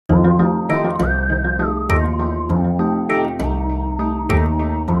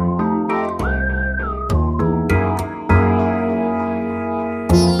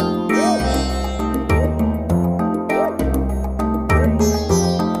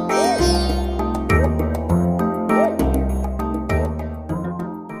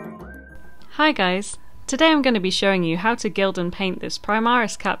Hi guys! Today I'm going to be showing you how to gild and paint this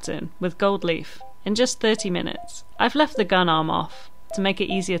Primaris Captain with gold leaf in just 30 minutes. I've left the gun arm off to make it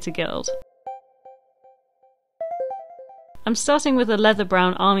easier to gild. I'm starting with a leather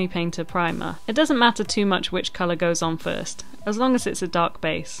brown army painter primer. It doesn't matter too much which colour goes on first, as long as it's a dark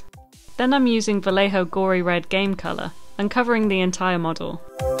base. Then I'm using Vallejo gory red game colour and covering the entire model.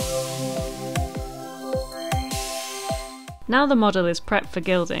 Now the model is prepped for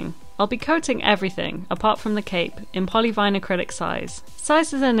gilding, I'll be coating everything, apart from the cape, in polyvine acrylic size.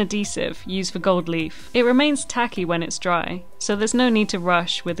 Size is an adhesive used for gold leaf. It remains tacky when it's dry, so there's no need to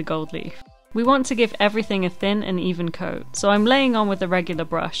rush with the gold leaf. We want to give everything a thin and even coat, so I'm laying on with a regular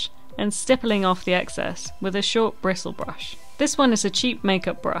brush and stippling off the excess with a short bristle brush. This one is a cheap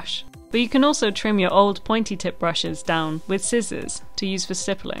makeup brush, but you can also trim your old pointy tip brushes down with scissors to use for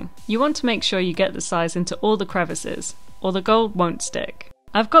stippling. You want to make sure you get the size into all the crevices, or the gold won't stick.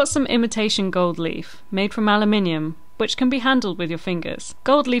 I've got some imitation gold leaf, made from aluminium, which can be handled with your fingers.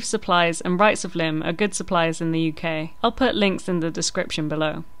 Gold leaf supplies and rights of limb are good suppliers in the UK. I'll put links in the description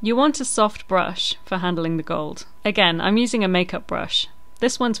below. You want a soft brush for handling the gold. Again, I'm using a makeup brush.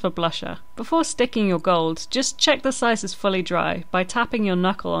 This one's for blusher. Before sticking your gold, just check the size is fully dry by tapping your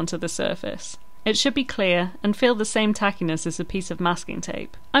knuckle onto the surface. It should be clear and feel the same tackiness as a piece of masking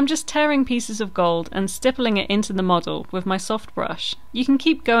tape. I'm just tearing pieces of gold and stippling it into the model with my soft brush. You can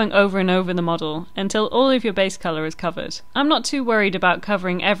keep going over and over the model until all of your base colour is covered. I'm not too worried about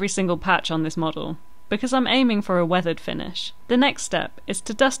covering every single patch on this model, because I'm aiming for a weathered finish. The next step is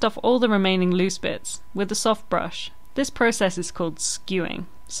to dust off all the remaining loose bits with a soft brush. This process is called skewing.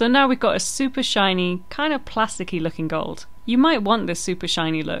 So now we've got a super shiny, kind of plasticky looking gold. You might want this super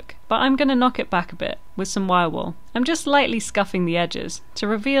shiny look, but I'm going to knock it back a bit with some wire wool. I'm just lightly scuffing the edges to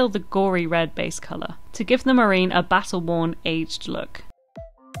reveal the gory red base colour, to give the marine a battle-worn, aged look.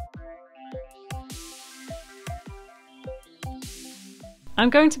 I'm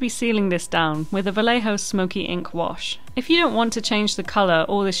going to be sealing this down with a Vallejo smoky ink wash. If you don't want to change the colour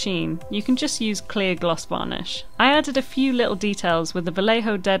or the sheen, you can just use clear gloss varnish. I added a few little details with the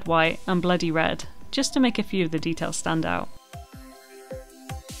Vallejo dead white and bloody red, just to make a few of the details stand out.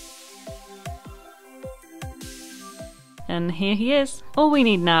 And here he is. All we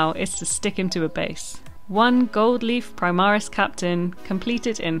need now is to stick him to a base. One gold leaf Primaris Captain,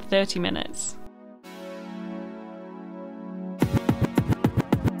 completed in 30 minutes.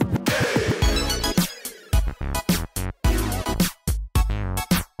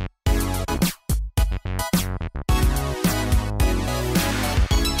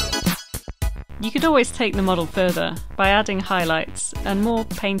 You could always take the model further by adding highlights and more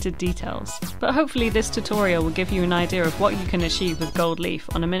painted details, but hopefully this tutorial will give you an idea of what you can achieve with gold leaf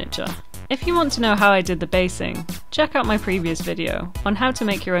on a miniature. If you want to know how I did the basing, check out my previous video on how to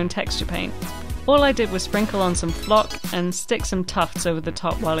make your own texture paint. All I did was sprinkle on some flock and stick some tufts over the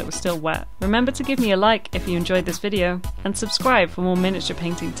top while it was still wet. Remember to give me a like if you enjoyed this video, and subscribe for more miniature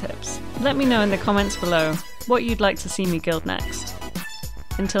painting tips. Let me know in the comments below what you'd like to see me gild next.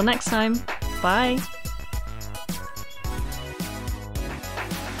 Until next time, bye!